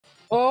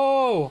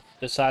Oh!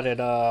 Decided,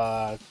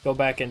 go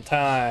back in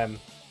time.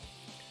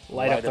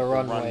 Light up the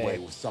runway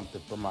with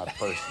something from my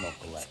personal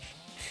collection.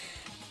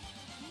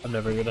 I'm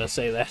never gonna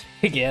say that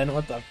again.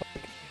 What the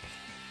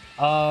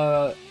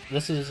fuck?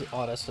 This is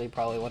honestly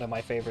probably one of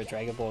my favorite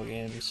Dragon Ball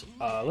games,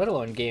 let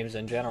alone games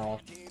in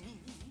general.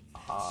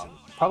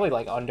 Probably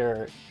like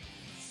under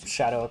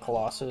Shadow of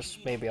Colossus,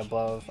 maybe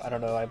above. I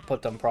don't know. I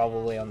put them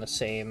probably on the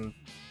same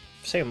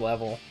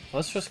level.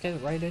 Let's just get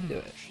right into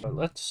it. But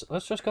let's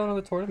just go into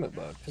the tournament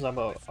mode because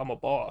I'm a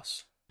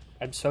boss.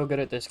 I'm so good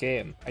at this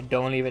game. I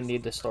don't even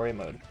need the story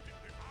mode.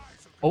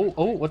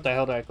 Oh, what the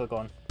hell did I click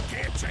on?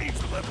 Can't change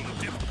the level of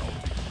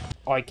difficulty.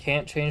 Oh, I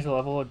can't change the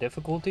level of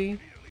difficulty?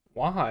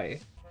 Why?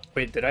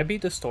 Wait, did I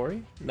beat the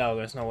story? No,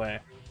 there's no way.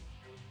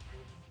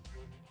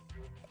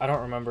 I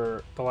don't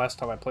remember the last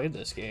time I played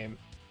this game.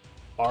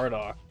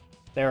 Bardock.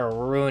 They're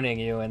ruining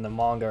you in the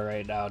manga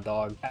right now,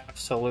 dog.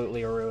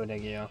 Absolutely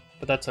ruining you.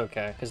 But that's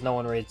okay, because no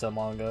one reads the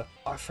manga.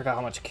 Oh, I forgot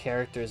how much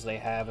characters they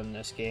have in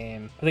this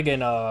game. I think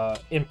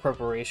in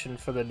preparation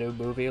for the new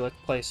movie, let's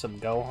play some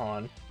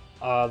Gohan.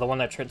 The one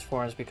that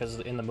transforms, because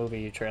in the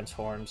movie he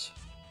transforms.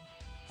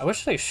 I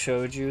wish they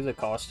showed you the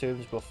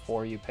costumes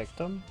before you picked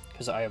them,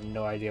 because I have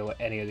no idea what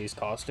any of these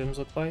costumes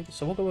look like.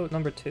 So we'll go with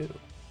number 2.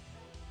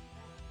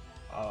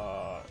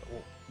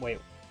 Wait,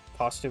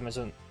 costume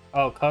isn't...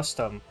 Oh,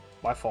 custom.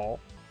 My fault.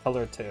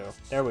 Color 2.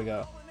 There we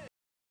go.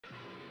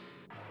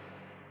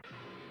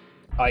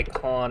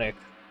 Iconic.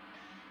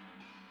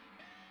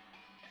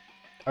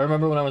 I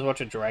remember when I was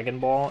watching Dragon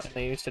Ball, and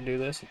they used to do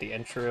this at the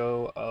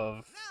intro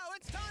of... Now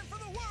it's time for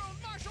the World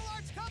Martial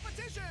Arts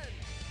Competition!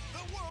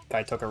 The world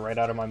Guy took it right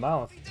out of my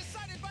mouth.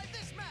 decided by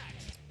this match!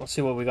 Let's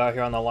see what we got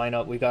here on the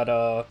lineup. We got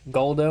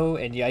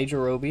Goldo and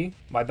Yajirobe.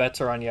 My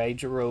bets are on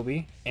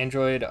Yajirobe.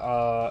 Android,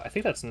 I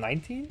think that's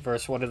 19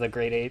 versus one of the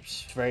Great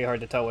Apes. It's very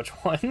hard to tell which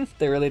one.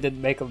 They really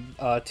didn't make them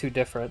too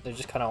different. They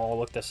just kind of all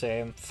look the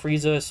same.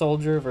 Frieza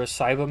Soldier versus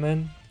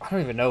Cyberman. I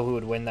don't even know who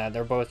would win that.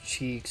 They're both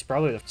cheeks.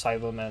 Probably the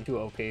Cyberman. Too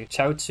OP.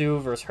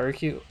 Chaozu versus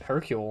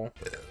Hercule.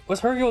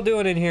 What's Hercule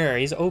doing in here?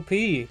 He's OP.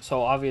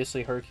 So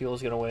obviously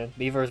Hercule's gonna win.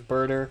 Me versus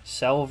Birder.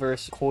 Cell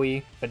versus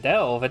Koi.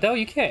 Videl,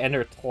 you can't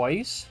enter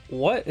twice?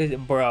 What is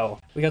it, bro?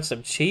 We got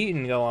some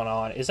cheating going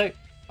on. Is that...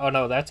 Oh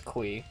no, that's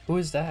Kui. Who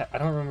is that? I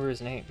don't remember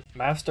his name.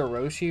 Master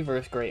Roshi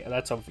versus Great.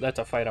 That's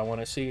a fight I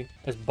want to see.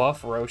 There's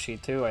Buff Roshi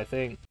too, I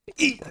think.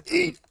 Eat.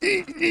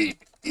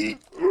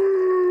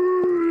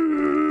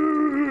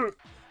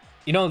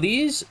 You know,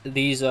 these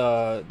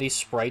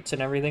sprites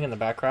and everything in the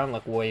background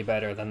look way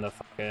better than the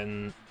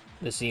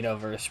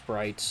Xenoverse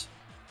sprites.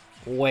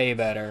 Way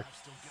better.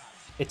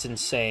 It's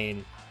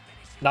insane.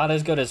 Not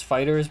as good as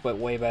Fighters, but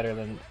way better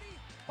than...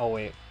 Oh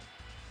wait.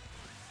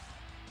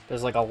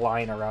 There's like a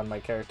line around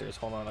my characters.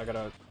 Hold on, I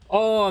gotta...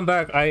 Oh, I'm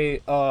back.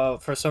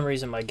 For some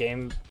reason my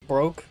game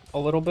broke a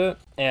little bit,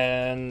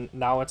 and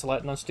now it's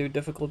letting us do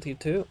difficulty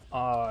 2.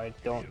 I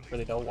don't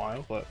really know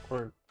why, but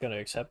we're gonna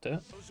accept it.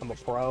 I'm a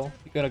pro.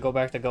 You're gonna go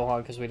back to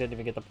Gohan because we didn't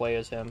even get to play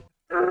as him.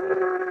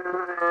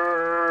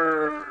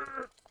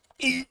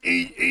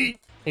 Eat.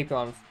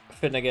 Picon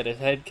finna get his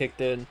head kicked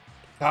in.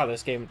 God,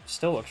 this game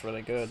still looks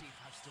really good.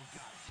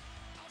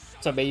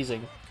 It's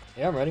amazing.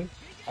 Yeah, I'm ready.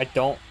 I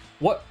don't...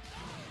 What?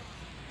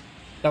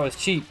 That was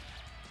cheap.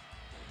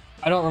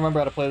 I don't remember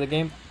how to play the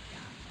game,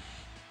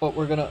 but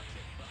we're gonna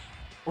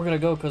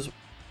go because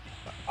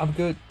I'm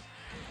good.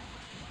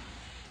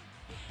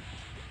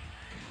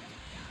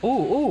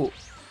 Oh,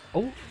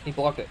 he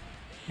blocked it.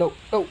 No.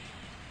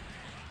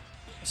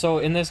 So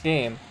in this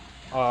game,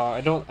 I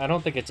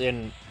don't think it's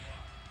in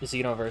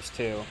Xenoverse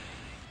 2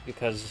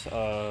 because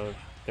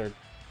they're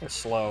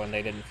slow and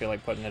they didn't feel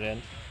like putting it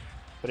in.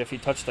 But if you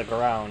touch the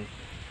ground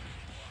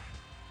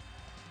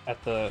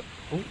at the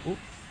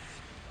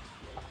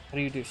how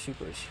do you do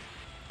supers?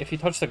 If you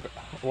touch the...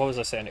 What was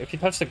I saying? If you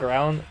touch the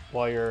ground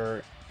while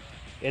you're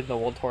in the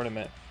World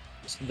Tournament,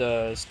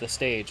 the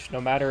stage, no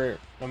matter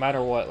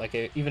what, like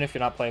even if you're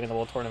not playing in the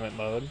World Tournament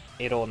mode,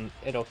 it'll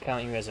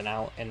count you as an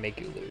out and make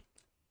you lose.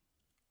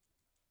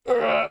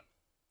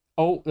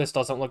 Oh, this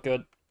doesn't look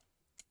good.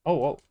 Oh,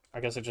 whoa.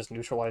 I guess it just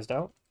neutralized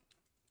out.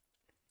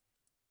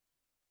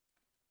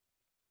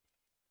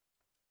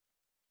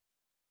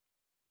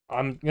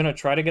 I'm gonna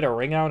try to get a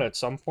ring out at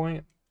some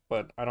point,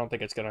 but I don't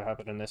think it's gonna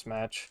happen in this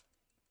match.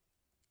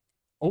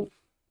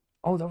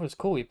 Oh, that was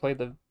cool. He played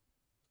the...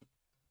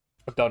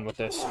 I'm done with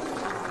this.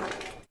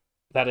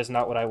 That is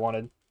not what I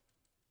wanted.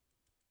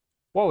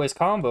 Whoa, his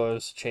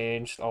combos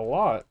changed a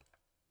lot.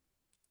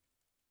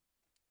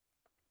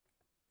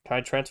 Can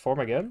I transform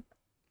again?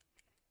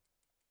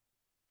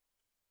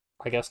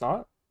 I guess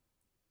not.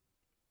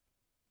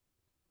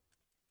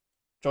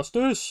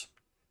 Justice!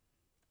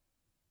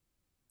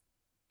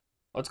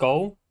 Let's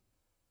go.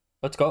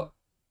 Let's go.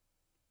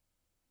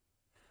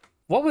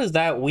 What was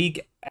that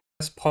weak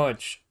ass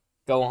punch,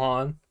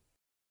 Gohan?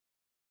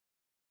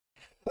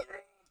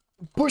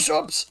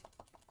 Push-ups!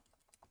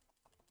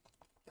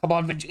 Come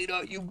on,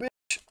 Vegeta, you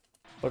bitch!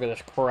 Look at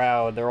this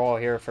crowd. They're all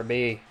here for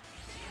me.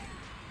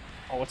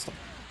 Oh, what's the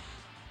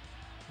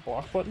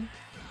block button?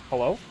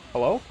 Hello?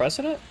 Hello?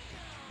 Pressing it?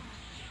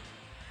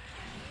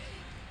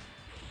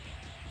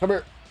 Come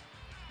here.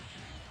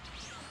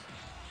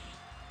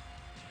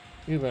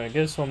 You're gonna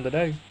get some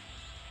today.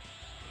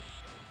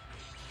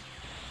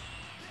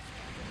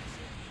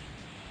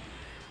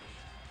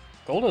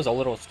 Goldo's a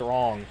little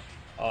strong.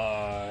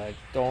 I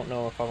don't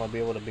know if I'm gonna be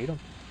able to beat him.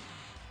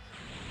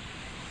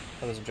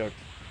 That was a joke.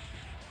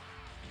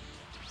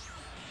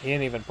 He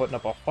ain't even putting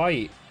up a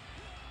fight.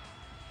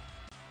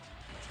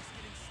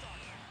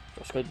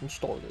 Just getting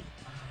started.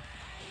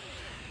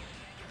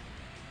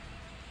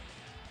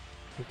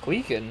 I'm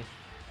cleaking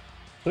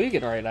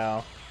right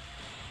now.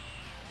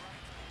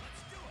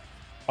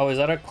 Oh, is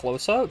that a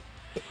close-up?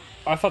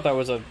 I thought that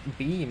was a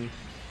beam.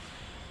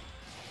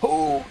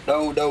 Oh,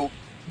 no, no.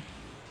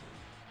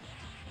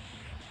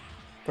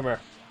 Come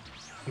here.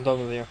 I'm done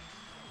with you.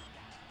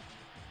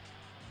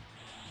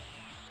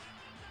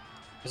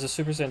 Is this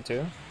Super Saiyan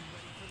 2?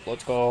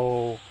 Let's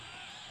go.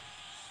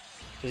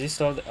 Does he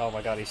still... Oh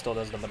my god, he still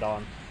does the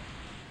Madon.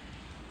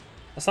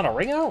 That's not a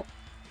ring out?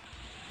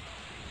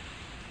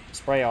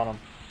 Spray on him.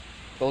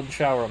 Golden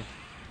shower him.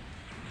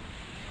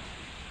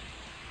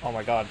 Oh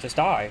my god, just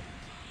die.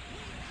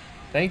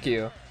 Thank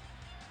you.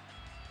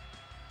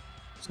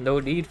 There's no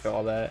need for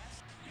all that.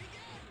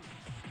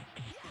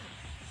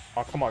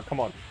 Oh, come on, come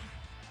on.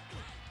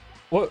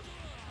 What?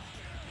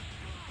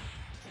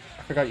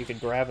 I forgot you could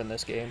grab in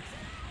this game.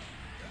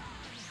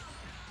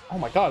 Oh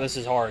my god, this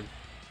is hard.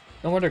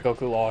 No wonder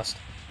Goku lost.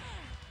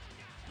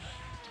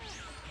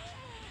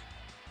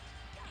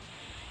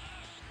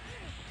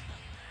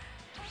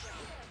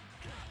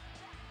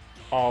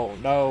 Oh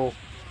no.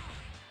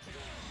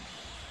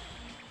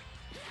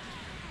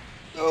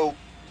 No.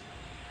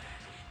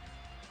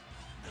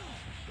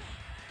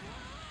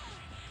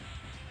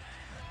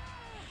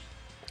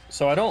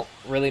 So I don't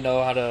really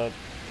know how to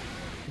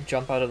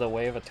jump out of the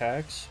way of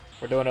attacks.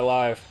 We're doing it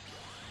live.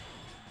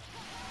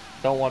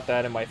 Don't want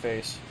that in my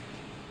face.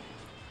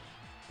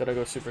 Gotta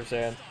go Super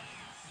Saiyan.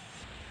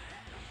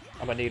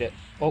 I'm gonna need it.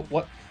 Oh,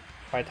 what?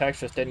 My attacks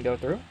just didn't go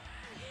through?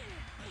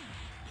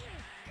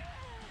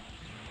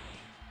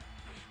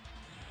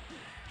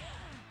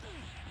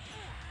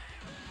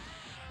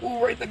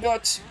 Ooh, right in the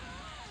guts!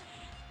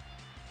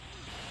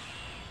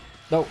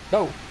 No,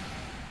 no!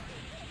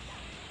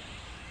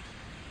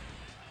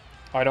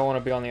 I don't want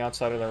to be on the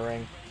outside of the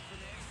ring.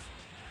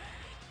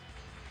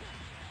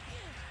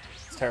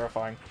 It's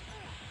terrifying.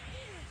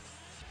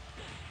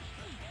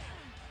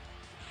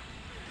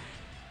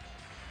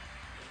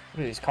 Look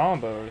at these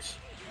combos.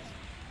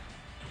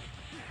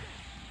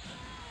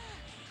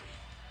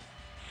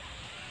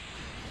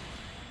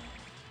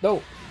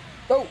 No!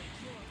 No!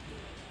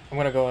 I'm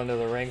gonna go into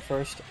the ring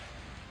first.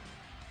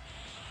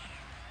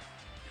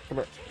 Come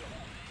here.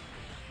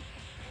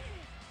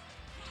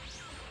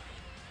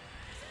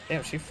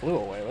 Damn, she flew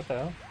away. What the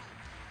hell?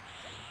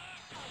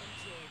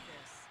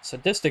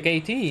 Sadistic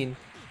 18?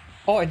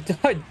 Oh, I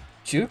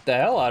juked the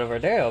hell out of her.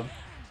 Damn.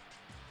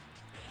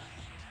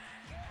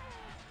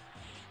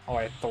 Oh,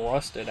 I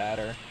thrusted at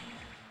her.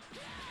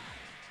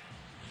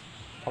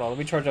 Hold on, let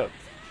me charge up.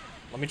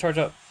 Let me charge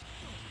up.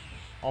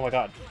 Oh my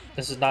god.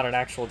 This is not an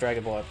actual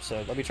Dragon Ball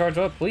episode. Let me charge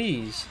up,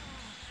 please.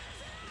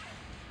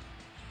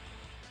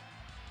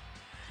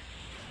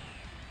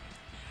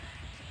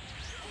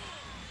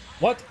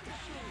 What?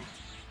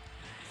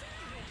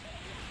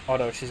 Oh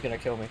no, she's gonna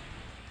kill me.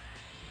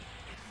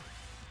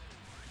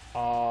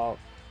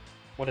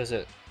 What is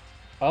it?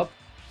 Up?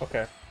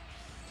 Okay.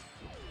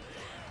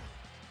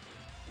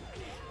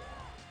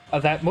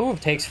 That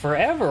move takes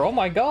forever. Oh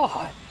my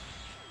god.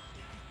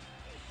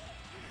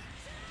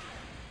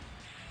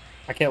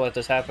 I can't let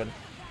this happen.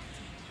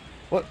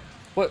 What?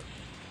 What?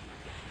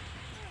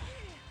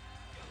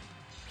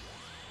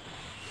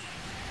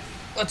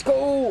 Let's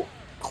go!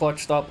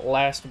 Clutched up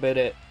last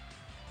minute.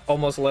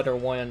 Almost let her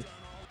win.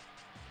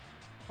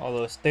 All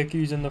those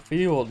stickies in the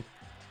field.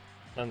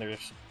 Then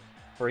there's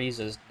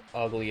Frieza's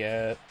ugly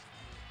ass.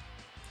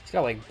 He's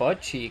got like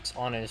butt cheeks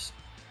on his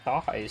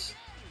thighs.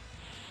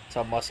 That's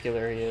how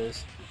muscular he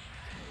is.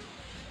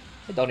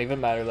 It don't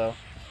even matter though.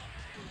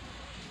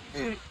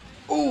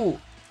 Ooh!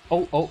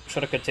 Oh, oh,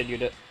 should have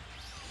continued it.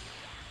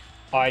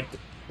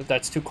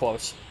 That's too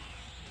close.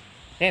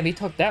 Damn, he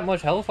took that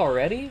much health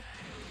already?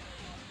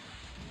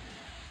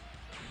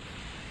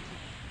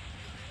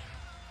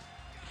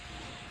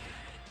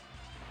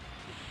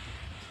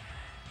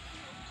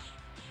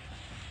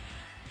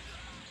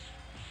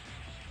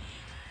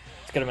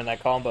 Let's get him in that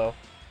combo.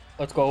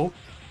 Let's go.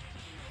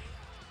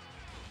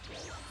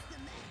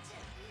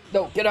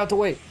 No, get out the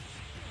way.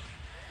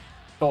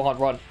 Gohan,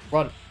 run,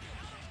 run.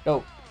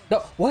 No, no,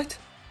 what?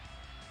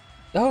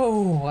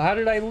 No, how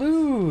did I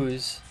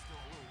lose?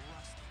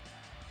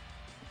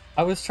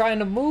 I was trying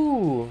to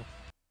move.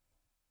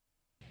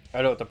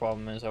 I know what the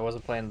problem is. I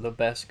wasn't playing the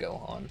best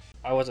Gohan.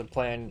 I wasn't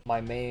playing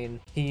my main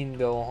teen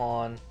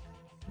Gohan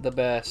the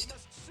best.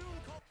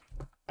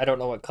 I don't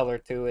know what color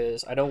 2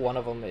 is. I know one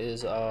of them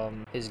is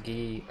his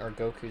gi, or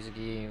Goku's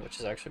gi, which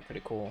is actually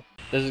pretty cool.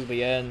 This is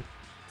the end.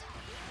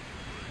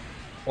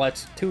 Well,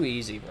 it's too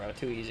easy, bro.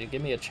 Too easy.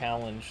 Give me a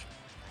challenge.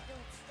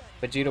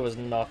 Vegeta was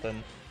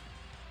nothing.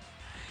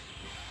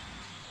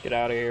 Get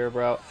out of here,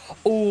 bro.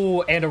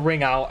 Ooh, and a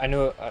ring out. I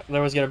knew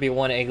there was gonna be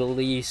one at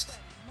least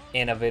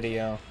in a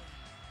video.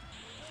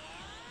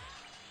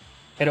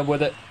 Hit him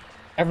with it.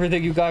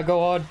 Everything you got, go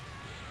on.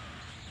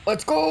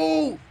 Let's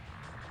go!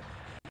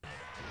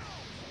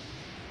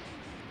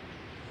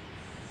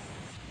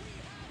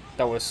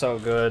 That was so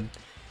good.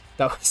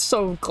 That was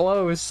so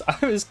close.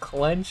 I was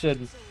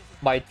clenching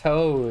my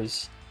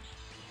toes.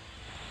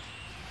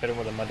 Hit him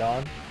with a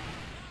Madon.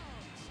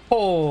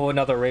 Oh,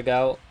 another rig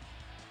out.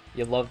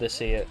 You'd love to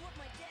see it.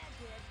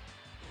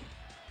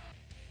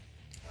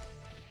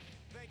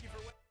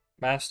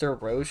 Master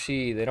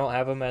Roshi. They don't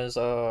have him as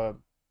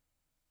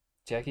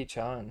Jackie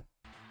Chan.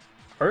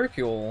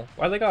 Hercule.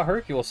 Why they got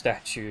Hercule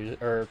statues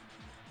or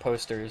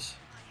posters?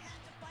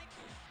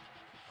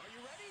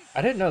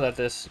 I didn't know that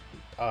this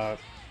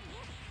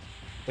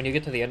when you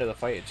get to the end of the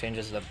fight, it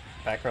changes the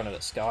background of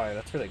the sky.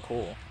 That's really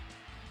cool.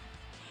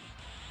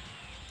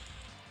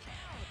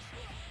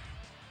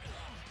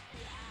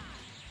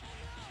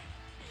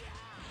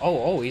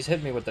 Oh, he's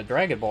hit me with the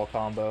Dragon Ball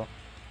combo.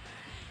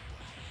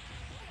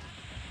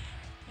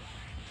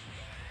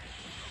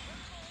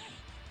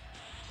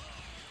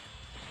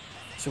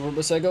 Super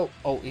Basego.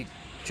 Oh, he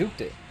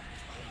juked it.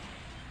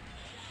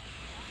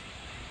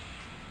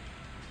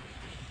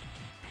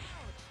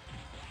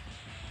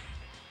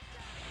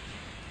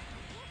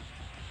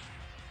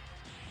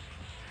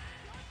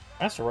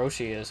 Master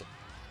Roshi is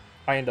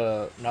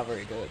kinda not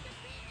very good.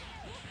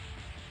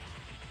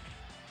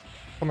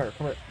 Come here,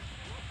 come here.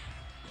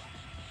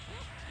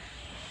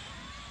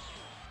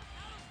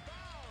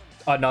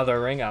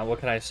 Another ring out. What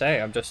can I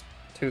say? I'm just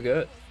too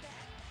good.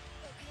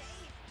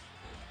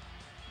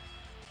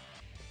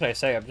 What can I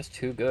say? I'm just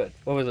too good.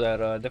 What was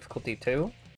that? Difficulty 2?